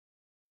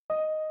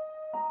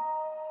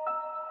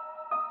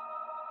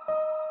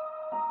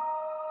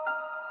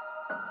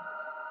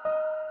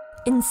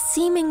In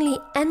seemingly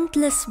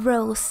endless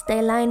rows,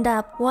 they lined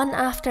up one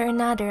after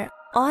another,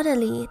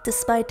 orderly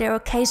despite their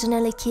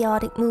occasionally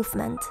chaotic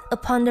movement,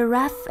 upon the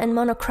rough and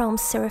monochrome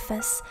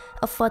surface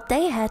of what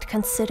they had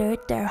considered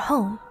their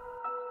home.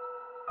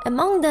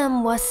 Among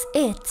them was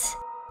it,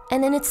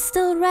 and in its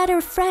still rather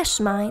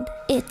fresh mind,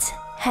 it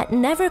had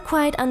never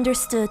quite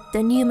understood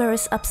the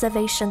numerous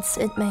observations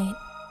it made.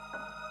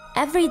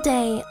 Every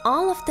day,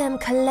 all of them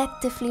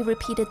collectively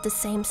repeated the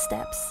same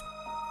steps.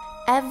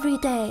 Every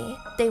day,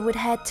 they would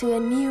head to a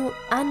new,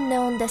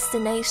 unknown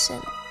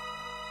destination.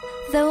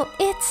 Though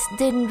it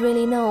didn't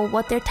really know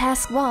what their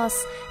task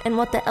was and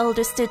what the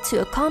elders did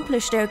to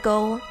accomplish their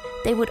goal,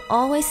 they would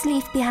always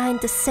leave behind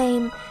the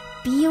same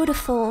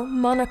beautiful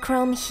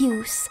monochrome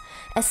hues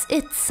as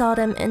it saw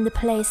them in the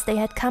place they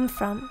had come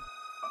from.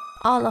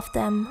 All of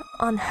them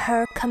on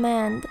her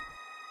command.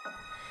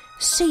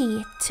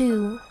 She,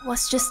 too,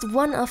 was just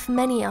one of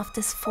many of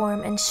this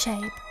form and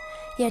shape,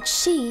 yet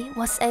she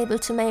was able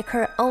to make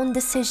her own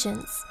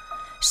decisions,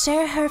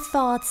 share her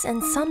thoughts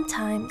and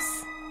sometimes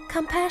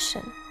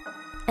compassion.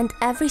 And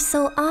every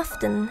so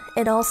often,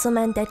 it also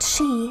meant that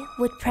she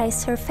would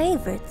praise her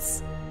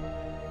favorites.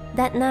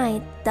 That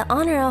night, the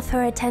honor of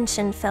her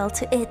attention fell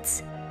to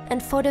it,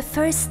 and for the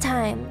first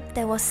time,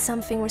 there was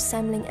something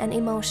resembling an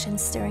emotion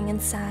stirring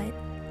inside.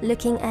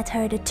 Looking at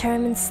her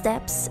determined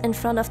steps in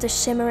front of the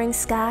shimmering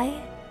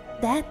sky,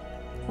 that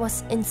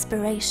was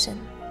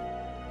inspiration.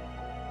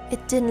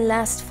 It didn't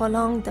last for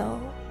long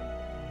though.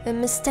 A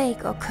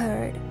mistake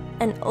occurred,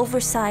 an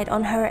oversight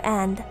on her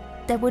end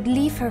that would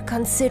leave her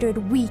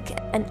considered weak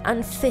and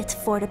unfit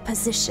for the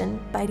position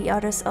by the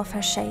others of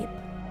her shape.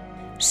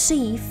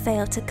 She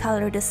failed to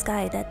color the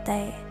sky that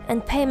day,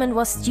 and payment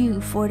was due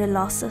for the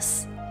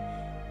losses.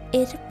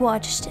 It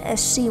watched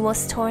as she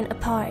was torn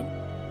apart,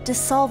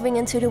 dissolving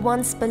into the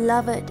once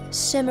beloved,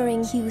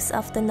 shimmering hues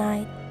of the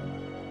night.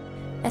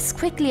 As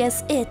quickly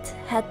as it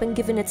had been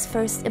given its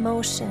first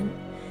emotion,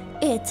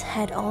 it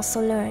had also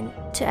learned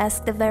to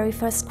ask the very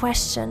first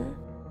question: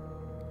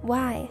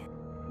 why?